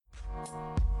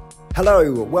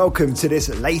Hello, welcome to this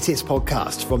latest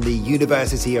podcast from the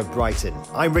University of Brighton.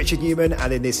 I'm Richard Newman,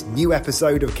 and in this new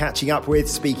episode of Catching Up With,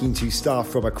 speaking to staff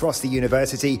from across the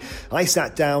university, I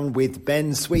sat down with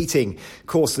Ben Sweeting,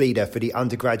 course leader for the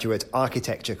undergraduate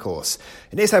architecture course.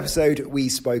 In this episode, we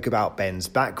spoke about Ben's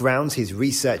background, his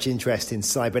research interest in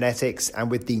cybernetics,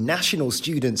 and with the National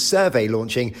Student Survey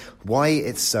launching, why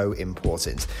it's so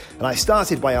important. And I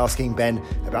started by asking Ben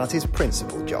about his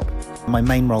principal job. My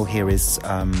main role here is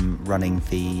running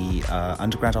the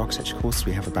undergrad architecture course.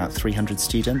 We have about 300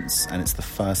 students, and it's the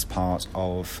first part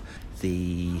of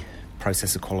the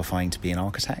process of qualifying to be an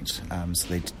architect.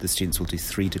 So the students will do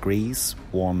 3 degrees,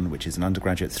 one which is an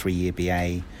undergraduate 3-year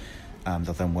BA.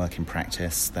 They'll then work in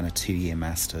practice, then a 2-year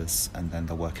master's, and then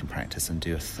they'll work in practice and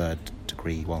do a 3rd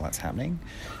degree while that's happening.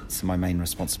 So my main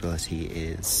responsibility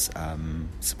is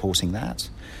supporting that.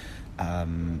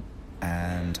 And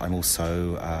I'm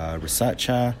also a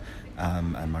researcher,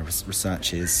 and my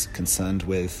research is concerned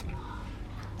with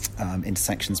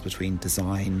intersections between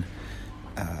design,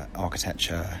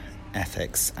 architecture,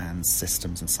 ethics, and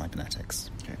systems and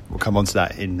cybernetics. Okay. We'll come on to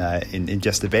that in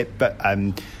just a bit, but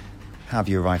how have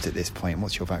you arrived at this point?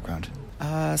 What's your background?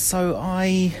 So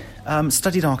I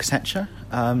studied architecture,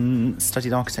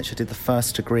 did the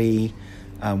 1st degree,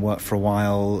 worked for a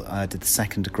while, did the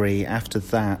 2nd degree. After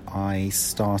that, I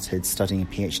started studying a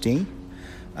PhD.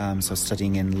 So I was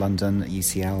studying in London at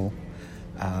UCL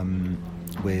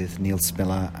with Neil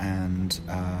Spiller and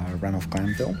Ranulph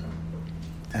Glanville.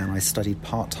 And I studied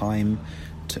part-time,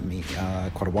 took me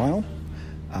quite a while.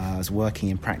 I was working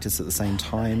in practice at the same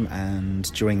time,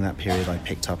 and during that period I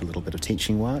picked up a little bit of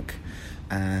teaching work.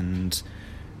 And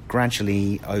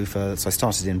gradually so I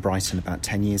started in Brighton about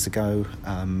 10 years ago,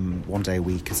 1 day a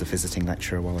week as a visiting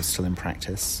lecturer while I was still in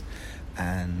practice,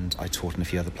 and I taught in a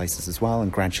few other places as well,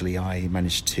 and gradually I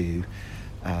managed to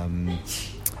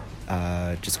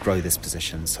just grow this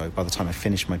position. So by the time I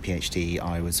finished my PhD,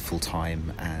 I was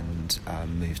full-time and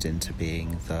moved into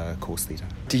being the course leader.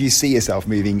 Do you see yourself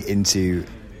moving into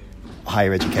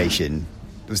higher education?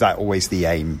 Was that always the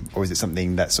aim, or is it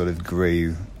something that sort of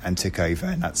grew and took over,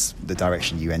 and that's the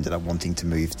direction you ended up wanting to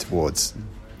move towards?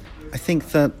 I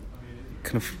think that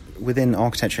kind of within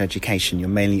architecture education, you're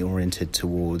mainly oriented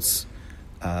towards,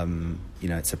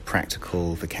 it's a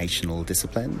practical vocational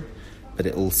discipline, but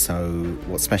it also,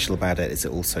 what's special about it is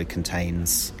it also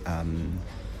combines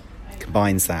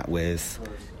that with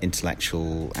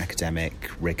intellectual academic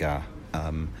rigour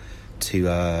to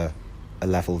a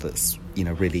level that's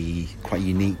really quite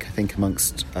unique, I think,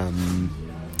 amongst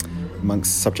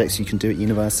subjects you can do at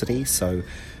university. So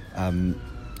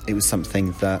it was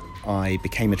something that I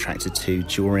became attracted to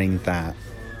during that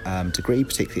degree,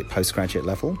 particularly at postgraduate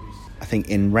level. I think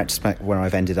in retrospect, where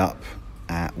I've ended up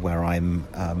at, where I'm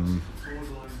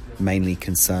mainly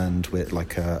concerned with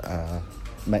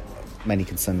mainly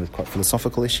concerned with quite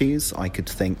philosophical issues, I could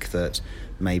think that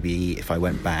maybe if I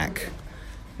went back,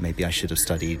 maybe I could have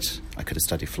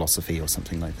studied philosophy or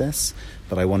something like this.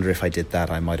 But I wonder if I did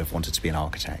that, I might have wanted to be an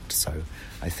architect. So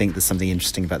I think there's something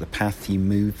interesting about the path you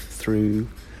move through,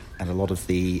 and a lot of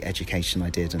the education I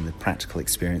did and the practical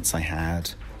experience I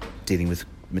had dealing with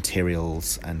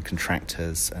materials and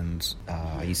contractors, and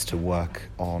I used to work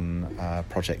on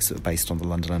projects that were based on the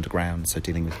London Underground, so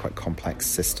dealing with quite complex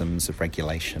systems of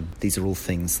regulation. These are all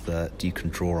things that you can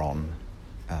draw on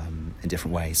in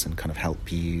different ways and kind of help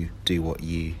you do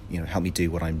help me do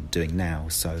what I'm doing now.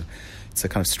 So it's a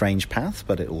kind of strange path,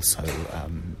 but it also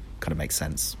kind of makes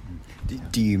sense.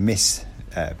 Do you miss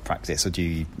practice, or are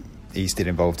you still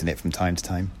involved in it from time to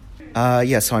time?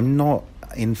 So I'm not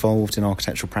involved in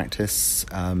architectural practice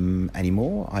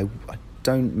anymore. I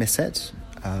don't miss it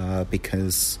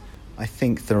because I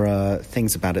think there are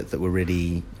things about it that were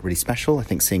really, really special. I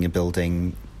think seeing a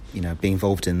building, being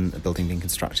involved in a building being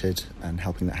constructed and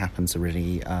helping that happen is a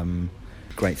really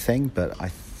great thing. But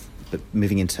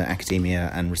moving into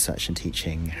academia and research and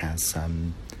teaching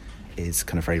is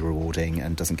kind of very rewarding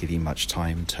and doesn't give you much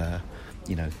time to,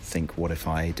 think, what if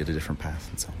I did a different path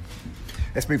and so on.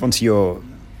 Let's move on to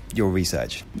your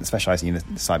research, specialising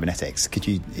in cybernetics. Could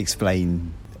you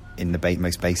explain in the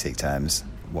most basic terms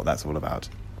what that's all about?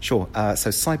 Sure.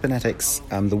 So cybernetics,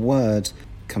 the word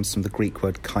comes from the Greek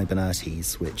word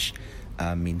kybernetes, which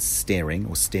means steering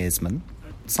or steersman.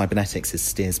 Cybernetics is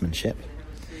steersmanship,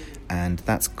 and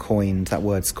that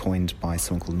word's coined by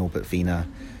someone called Norbert Wiener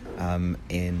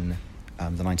in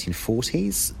the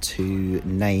 1940s to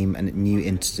name a new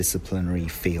interdisciplinary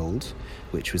field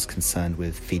which was concerned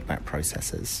with feedback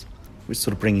processes, which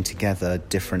sort of bringing together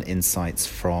different insights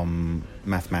from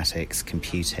mathematics,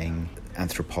 computing,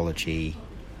 anthropology,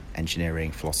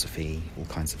 engineering, philosophy, all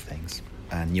kinds of things,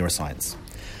 and neuroscience.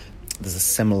 There's a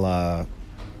similar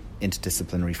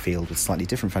interdisciplinary field with slightly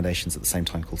different foundations at the same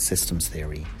time called systems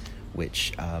theory,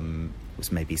 which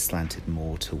was maybe slanted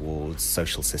more towards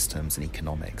social systems and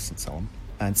economics and so on.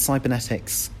 And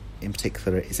cybernetics in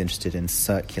particular is interested in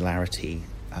circularity,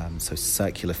 so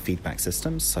circular feedback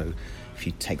systems. So if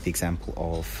you take the example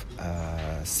of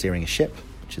steering a ship,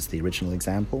 which is the original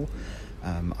example,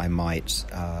 I might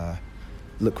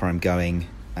look where I'm going,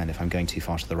 and if I'm going too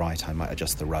far to the right, I might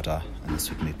adjust the rudder, and this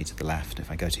would move me to the left. If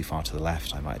I go too far to the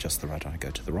left, I might adjust the rudder and go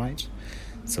to the right.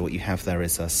 So what you have there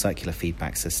is a circular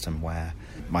feedback system where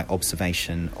my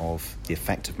observation of the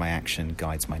effect of my action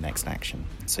guides my next action.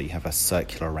 So you have a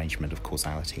circular arrangement of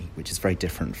causality, which is very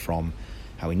different from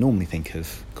how we normally think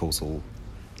of causal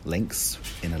links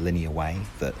in a linear way,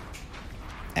 that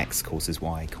X causes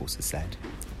Y causes Z.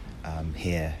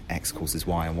 Here, X causes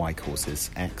Y and Y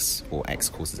causes X, or X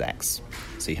causes X.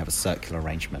 So you have a circular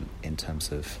arrangement in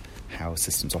terms of how a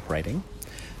system's operating.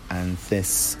 And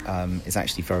this is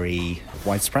actually very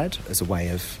widespread as a way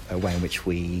in which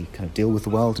we kind of deal with the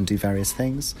world and do various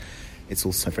things. It's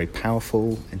also very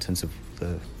powerful in terms of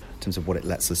what it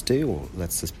lets us do or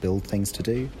lets us build things to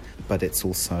do. But it's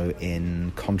also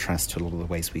in contrast to a lot of the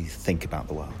ways we think about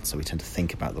the world. So we tend to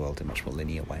think about the world in much more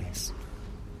linear ways.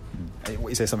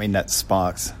 Is there something that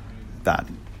sparks that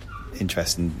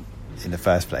interest in the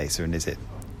first place, or is it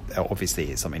obviously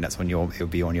it's something that's it'll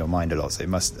be on your mind a lot, so it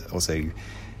must also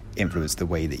influence the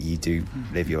way that you do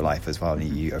live your life as well, and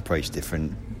you approach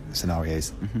different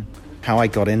scenarios? Mm-hmm. How I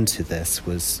got into this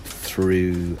was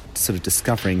through sort of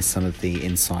discovering some of the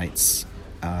insights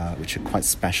which are quite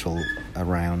special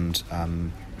around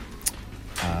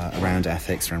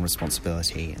ethics, around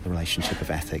responsibility, the relationship of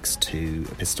ethics to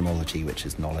epistemology, which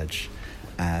is knowledge,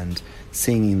 and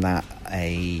seeing that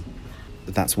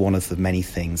that's one of the many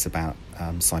things about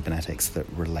cybernetics that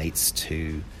relates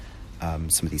to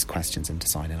some of these questions in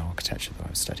design and architecture that I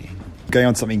was studying. Going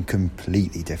on to something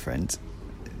completely different,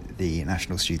 the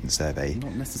National Student Survey.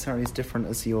 Not necessarily as different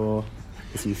as you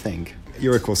think.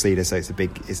 You're a course leader, so it's a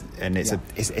big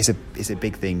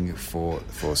thing for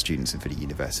students and for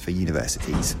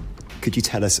universities. Could you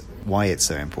tell us why it's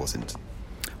so important?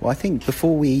 Well, I think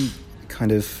before we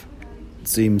kind of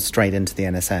zoom straight into the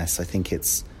NSS, I think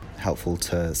it's helpful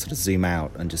to sort of zoom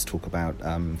out and just talk about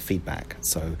feedback.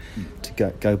 So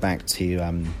to go back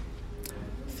to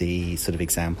the sort of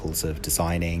examples of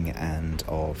designing and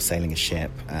of sailing a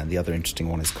ship, and the other interesting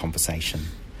one is conversation.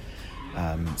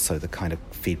 So the kind of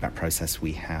feedback process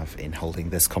we have in holding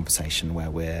this conversation, where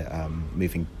we're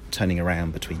turning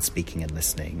around between speaking and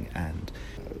listening, and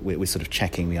we're sort of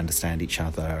checking we understand each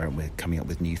other, and we're coming up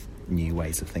with new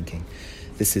ways of thinking.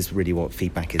 This is really what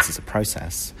feedback is as a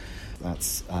process.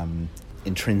 That's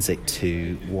intrinsic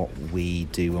to what we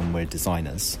do when we're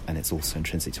designers, and it's also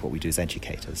intrinsic to what we do as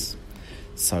educators.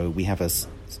 So we have a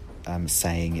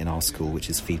saying in our school, which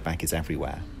is feedback is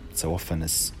everywhere. So often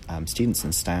as students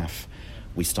and staff,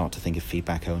 we start to think of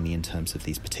feedback only in terms of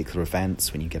these particular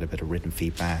events, when you get a bit of written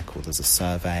feedback or there's a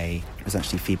survey. There's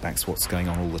actually feedback's what's going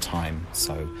on all the time.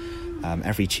 So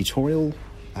every tutorial,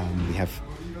 we have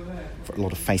a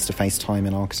lot of face-to-face time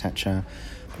in architecture,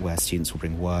 where students will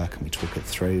bring work and we talk it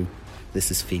through.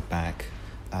 This is feedback.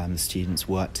 The students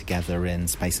work together in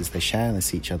spaces they share, they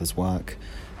see each other's work,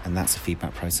 and that's a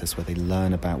feedback process where they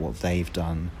learn about what they've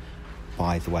done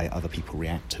by the way other people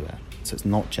react to it. So it's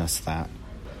not just that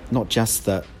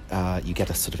you get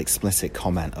a sort of explicit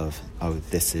comment of, oh,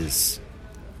 this is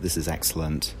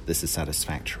excellent, this is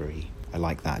satisfactory, I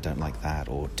like that, I don't like that,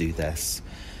 or do this.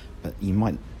 But you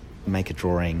might make a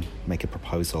drawing, make a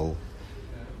proposal,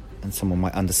 and someone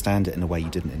might understand it in a way you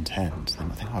didn't intend. They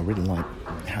might think, oh, I really like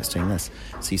how it's doing this.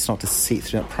 So you start to see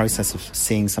through that process of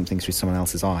seeing something through someone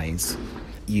else's eyes,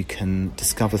 you can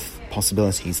discover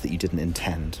possibilities that you didn't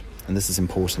intend. And this is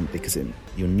important because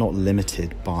you're not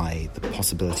limited by the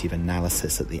possibility of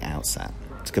analysis at the outset.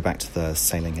 To go back to the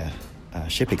sailing a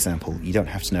ship example, you don't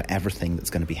have to know everything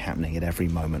that's going to be happening at every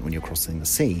moment when you're crossing the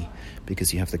sea,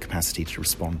 because you have the capacity to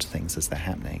respond to things as they're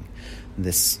happening. And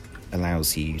this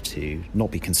allows you to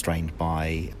not be constrained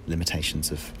by limitations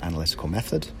of analytical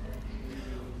method.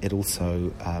 It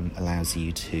also allows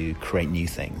you to create new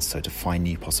things, so to find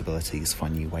new possibilities,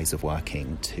 find new ways of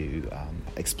working, to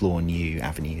explore new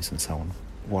avenues and so on.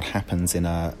 What happens in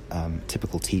a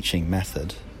typical teaching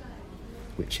method,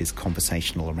 which is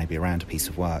conversational or maybe around a piece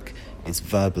of work, is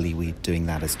verbally we're doing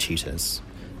that as tutors.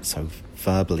 So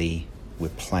verbally we're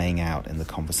playing out in the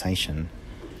conversation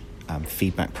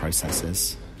feedback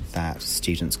processes that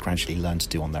students gradually learn to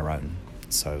do on their own.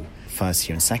 So first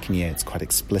year and second year, it's quite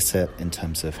explicit in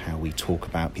terms of how we talk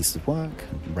about pieces of work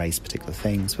and raise particular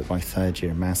things. But by third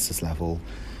year and master's level,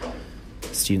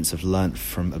 students have learnt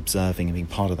from observing and being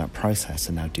part of that process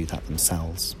and now do that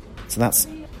themselves. So that's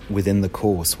within the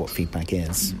course what feedback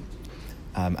is.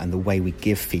 And the way we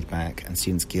give feedback and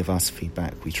students give us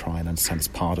feedback, we try and understand as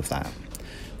part of that.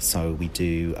 So we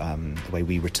do the way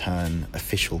we return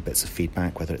official bits of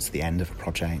feedback, whether it's the end of a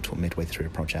project or midway through a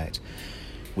project.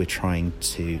 We're trying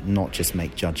to not just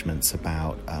make judgments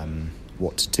about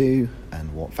what to do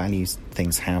and what values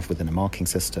things have within a marking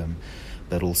system,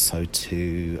 but also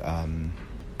to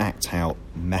act out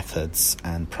methods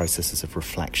and processes of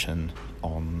reflection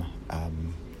on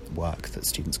work that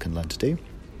students can learn to do.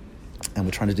 And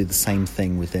we're trying to do the same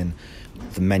thing within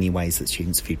the many ways that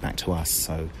students feedback to us.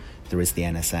 So there is the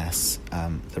NSS,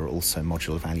 there are also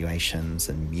module evaluations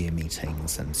and year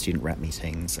meetings and student rep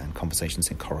meetings and conversations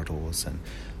in corridors, and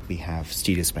we have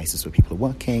studio spaces where people are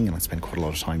working, and I spend quite a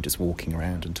lot of time just walking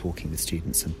around and talking with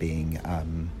students and being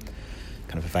kind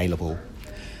of available.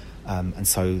 And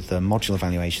so the module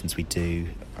evaluations we do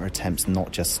are attempts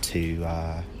not just to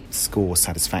score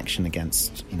satisfaction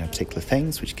against particular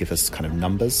things, which give us kind of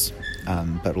numbers,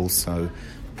 but also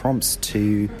prompts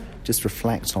to just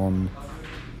reflect on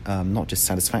not just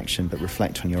satisfaction, but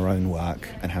reflect on your own work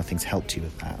and how things helped you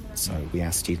with that. So we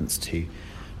ask students to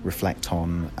reflect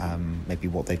on maybe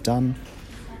what they've done,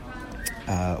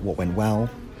 what went well,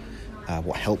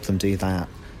 what helped them do that,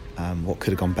 what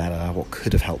could have gone better, what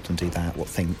could have helped them do that,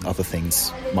 other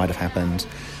things might have happened,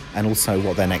 and also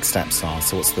what their next steps are.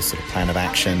 So what's the sort of plan of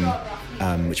action,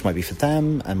 which might be for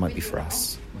them and might be for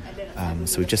us.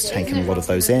 So we've just taken a lot of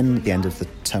those in at the end of the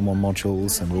Term 1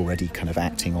 modules, and we're already kind of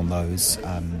acting on those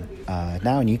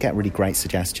now, and you get really great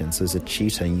suggestions. So as a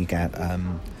tutor, you get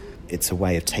it's a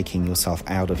way of taking yourself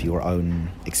out of your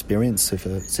own experience of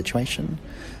a situation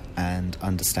and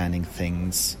understanding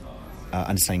things,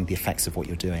 understanding the effects of what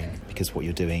you're doing, because what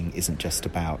you're doing isn't just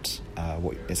about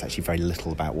it's actually very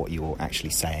little about what you're actually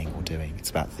saying or doing.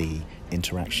 It's about the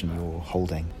interaction you're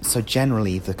holding. So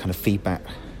generally, the kind of feedback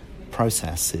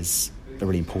process is a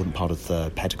really important part of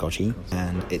the pedagogy,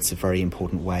 and it's a very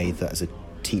important way that as a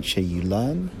teacher you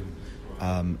learn,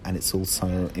 and it's also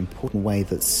an important way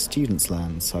that students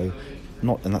learn. So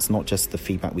that's not just the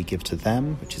feedback we give to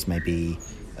them, which is maybe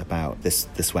about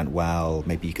this went well,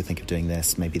 maybe you could think of doing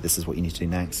this, maybe this is what you need to do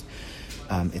next.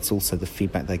 It's also the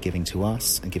feedback they're giving to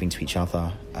us and giving to each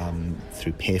other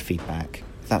through peer feedback.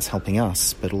 That's helping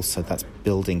us, but also that's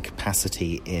building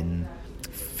capacity in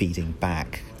feeding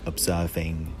back,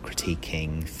 observing,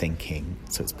 critiquing, thinking.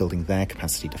 So it's building their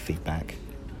capacity to feedback,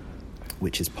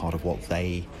 which is part of what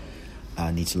they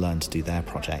need to learn to do their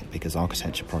project, because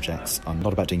architecture projects are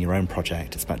not about doing your own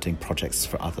project, it's about doing projects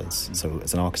for others. So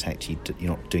as an architect, you're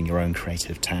not doing your own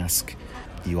creative task,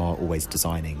 you are always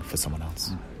designing for someone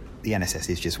else. The NSS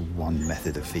is just one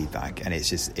method of feedback, and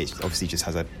it obviously just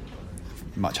has a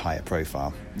much higher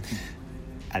profile,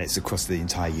 and it's across the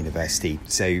entire university.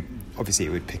 So obviously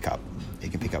it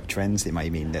can pick up trends. It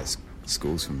might mean that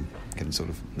schools can sort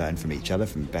of learn from each other,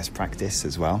 from best practice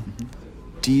as well. Mm-hmm.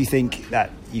 Do you think that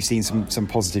you've seen some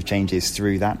positive changes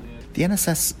through that? The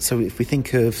NSS, so if we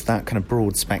think of that kind of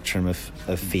broad spectrum of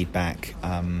feedback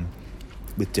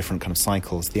with different kind of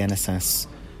cycles, the NSS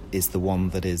is the one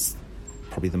that is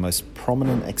probably the most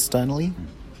prominent externally.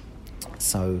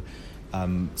 So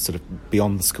sort of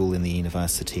beyond the school in the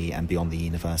university, and beyond the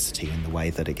university in the way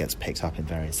that it gets picked up in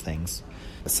various things.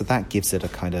 So that gives it a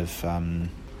kind of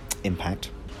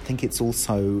impact. I think it's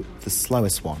also the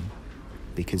slowest one,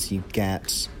 because you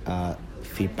get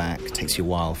feedback, it takes you a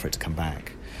while for it to come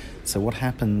back. So what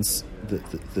happens,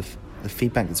 the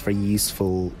feedback that's very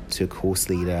useful to a course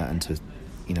leader and to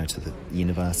the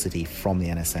university from the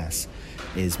NSS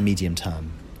is medium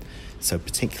term. So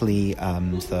particularly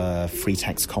the free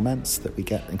text comments that we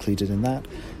get included in that,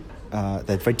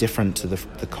 they're very different to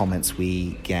the comments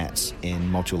we get in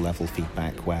module level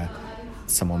feedback, where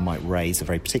someone might raise a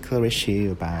very particular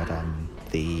issue about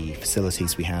the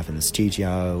facilities we have in the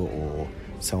studio or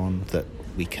so on that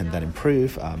we can then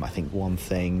improve. I think one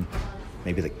thing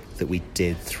maybe that we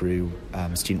did through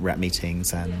student rep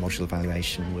meetings and module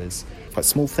evaluation was quite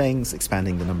small things,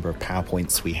 expanding the number of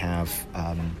PowerPoints we have,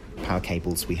 power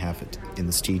cables we have in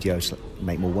the studio to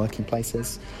make more working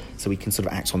places. So we can sort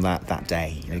of act on that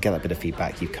day. Get that bit of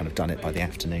feedback, you've kind of done it by the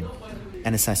afternoon.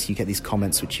 NSS, you get these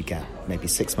comments which you get maybe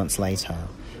 6 months later,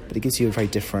 but it gives you a very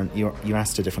different, you're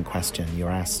asked a different question. You're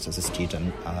asked as a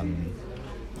student,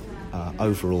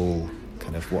 overall,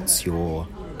 kind of what's your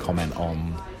comment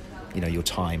on, your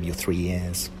time, your 3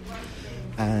 years.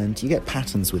 And you get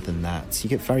patterns within that. So you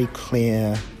get very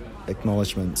clear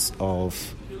acknowledgements of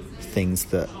things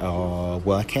that are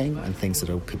working and things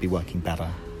that could be working better.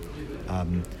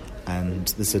 And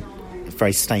there's a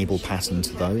very stable pattern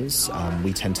to those.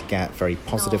 We tend to get very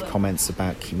positive comments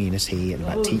about community and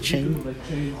about teaching.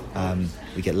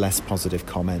 We get less positive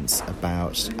comments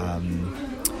about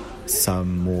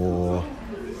some more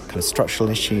kind of structural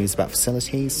issues about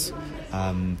facilities.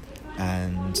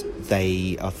 And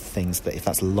they are things that, if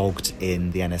that's logged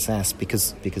in the NSS,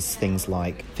 because things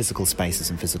like physical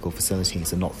spaces and physical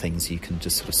facilities are not things you can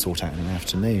just sort of sort out in an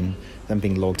afternoon, them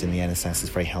being logged in the NSS is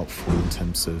very helpful in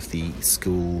terms of the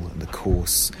school and the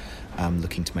course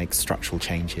looking to make structural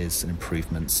changes and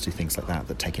improvements to things like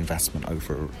that take investment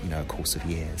over a course of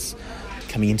years.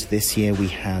 Coming into this year, we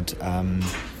had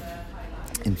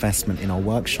investment in our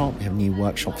workshop. We have a new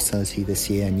workshop facility this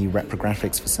year, a new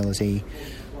reprographics facility,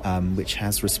 which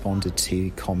has responded to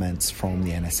comments from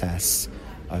the NSS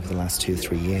over the last 2 or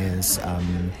 3 years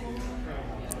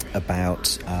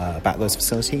about those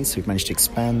facilities. So we've managed to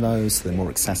expand those so they're more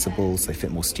accessible, so they fit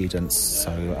more students.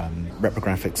 So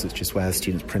reprographics, which is where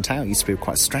students print out, used to be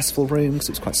quite a stressful room because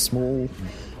it was quite small.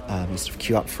 You sort of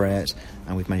queue up for it,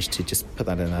 and we've managed to just put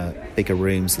that in a bigger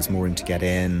room, so there's more room to get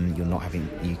in.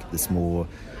 There's more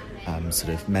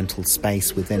sort of mental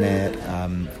space within it.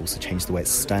 We've also changed the way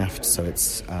it's staffed, so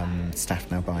it's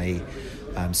staffed now by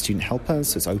student helpers,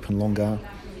 so it's open longer.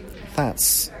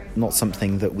 That's not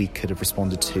something that we could have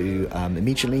responded to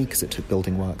immediately because it took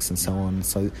building works and so on.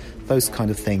 So those kind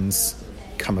of things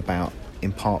come about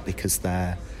in part because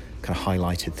they're kind of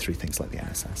highlighted through things like the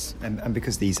NSS. And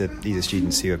because these are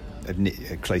students who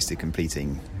are close to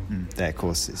completing their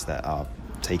courses that are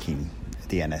taking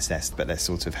the NSS, but they're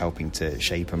sort of helping to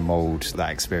shape and mould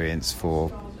that experience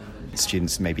for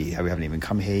students maybe who haven't even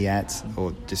come here yet,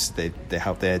 or just they're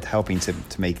helping to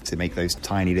make those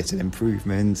tiny little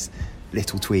improvements,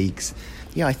 little tweaks.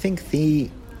 Yeah, I think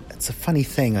it's a funny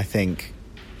thing, I think,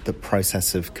 the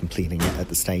process of completing it at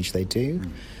the stage they do,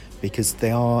 because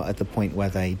they are at the point where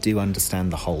they do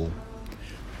understand the whole,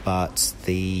 but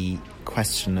the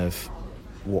question of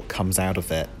what comes out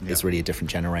of it is really a different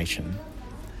generation.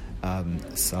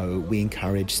 So we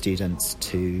encourage students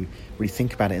to really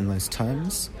think about it in those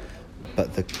terms,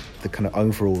 but the kind of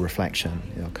overall reflection,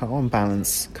 kind of on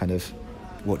balance, kind of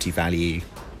what do you value,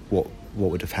 what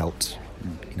would have helped,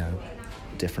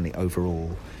 differently overall,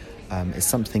 is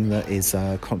something that is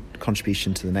a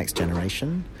contribution to the next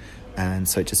generation. And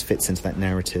so it just fits into that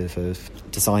narrative of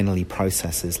designerly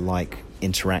processes like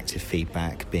interactive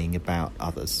feedback being about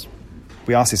others.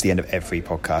 We ask this at the end of every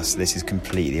podcast. This is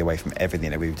completely away from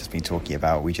everything that we've just been talking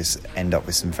about. We just end up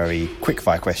with some very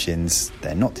quick-fire questions.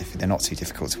 They're not too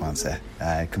difficult to answer,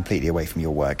 completely away from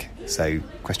your work. So,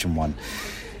 question 1.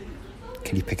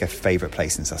 Can you pick a favourite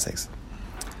place in Sussex?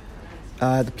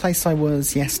 The place I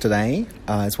was yesterday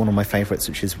is one of my favourites,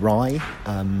 which is Rye,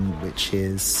 which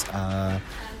is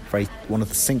one of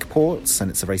the sink ports, and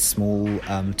it's a very small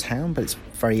town, but it's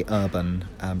very urban.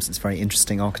 So it's very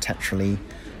interesting architecturally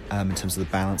in terms of the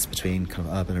balance between kind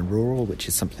of urban and rural, which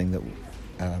is something that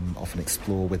often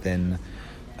explore within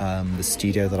the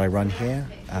studio that I run here,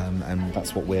 and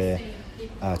that's what we're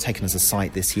taken as a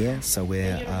site this year. So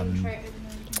we're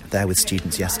there with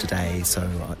students yesterday. So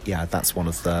that's one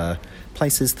of the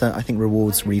places that I think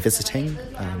rewards revisiting.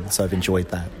 So I've enjoyed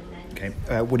that. Okay.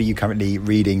 What are you currently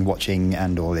reading, watching,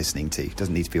 and or listening to?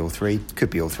 Doesn't need to be all three.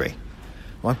 Could be all three.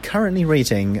 Well, I'm currently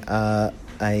reading a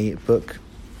book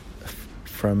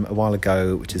from a while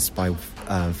ago, which is by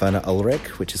Werner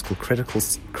Ulrich, which is called Critical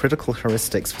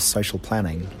Heuristics for Social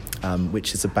Planning,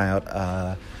 which is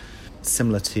about,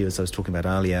 similar to, as I was talking about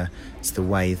earlier, it's the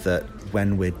way that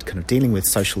when we're kind of dealing with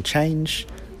social change,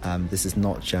 this is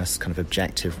not just kind of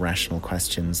objective, rational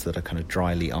questions that are kind of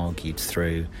dryly argued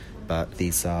through, but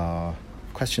these are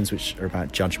questions which are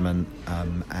about judgment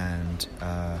and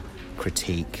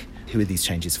critique. Who are these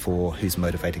changes for? Who's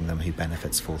motivating them? Who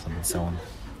benefits for them? And so on.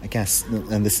 I guess,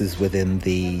 and this is within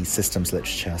the systems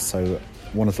literature, so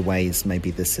one of the ways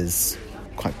maybe this is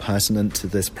quite pertinent to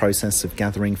this process of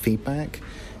gathering feedback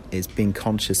is being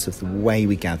conscious of the way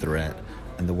we gather it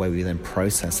and the way we then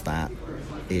process that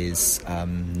is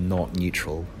not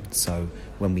neutral. So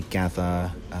when we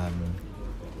gather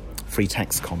free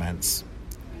text comments,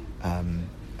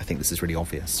 I think this is really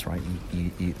obvious, right?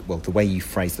 Well, the way you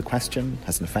phrase the question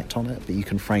has an effect on it, but you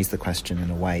can phrase the question in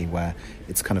a way where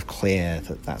it's kind of clear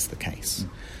that that's the case.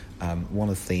 One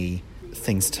of the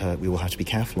things we will have to be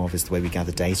careful of is the way we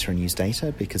gather data and use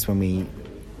data, because when we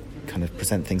kind of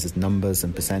present things as numbers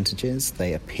and percentages,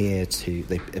 they appear to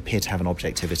have an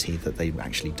objectivity that they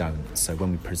actually don't. So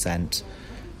when we present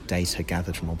data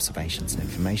gathered from observations and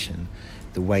information.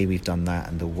 The way we've done that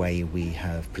and the way we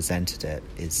have presented it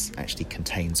actually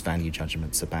contains value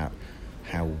judgments about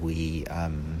how we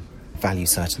value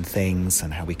certain things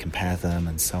and how we compare them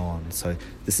and so on. So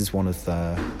this is one of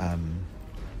the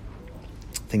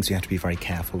things you have to be very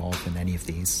careful of in any of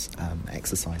these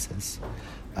exercises.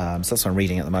 So that's what I'm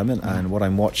reading at the moment, and what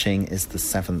I'm watching is the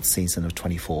 7th season of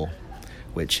 24,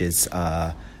 which is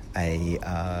a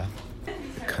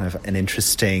kind of an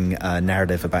interesting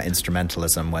narrative about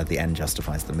instrumentalism where the end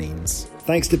justifies the means.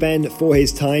 Thanks to Ben for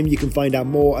his time. You can find out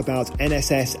more about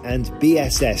NSS and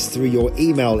BSS through your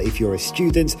email if you're a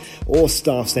student, or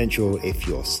Staff Central if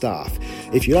you're staff.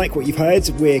 If you like what you've heard,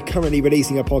 we're currently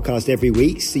releasing a podcast every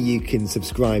week, so you can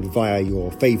subscribe via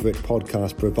your favourite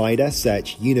podcast provider.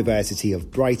 Search University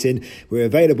of Brighton. We're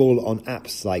available on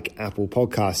apps like Apple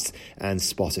Podcasts and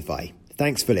Spotify.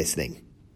 Thanks for listening.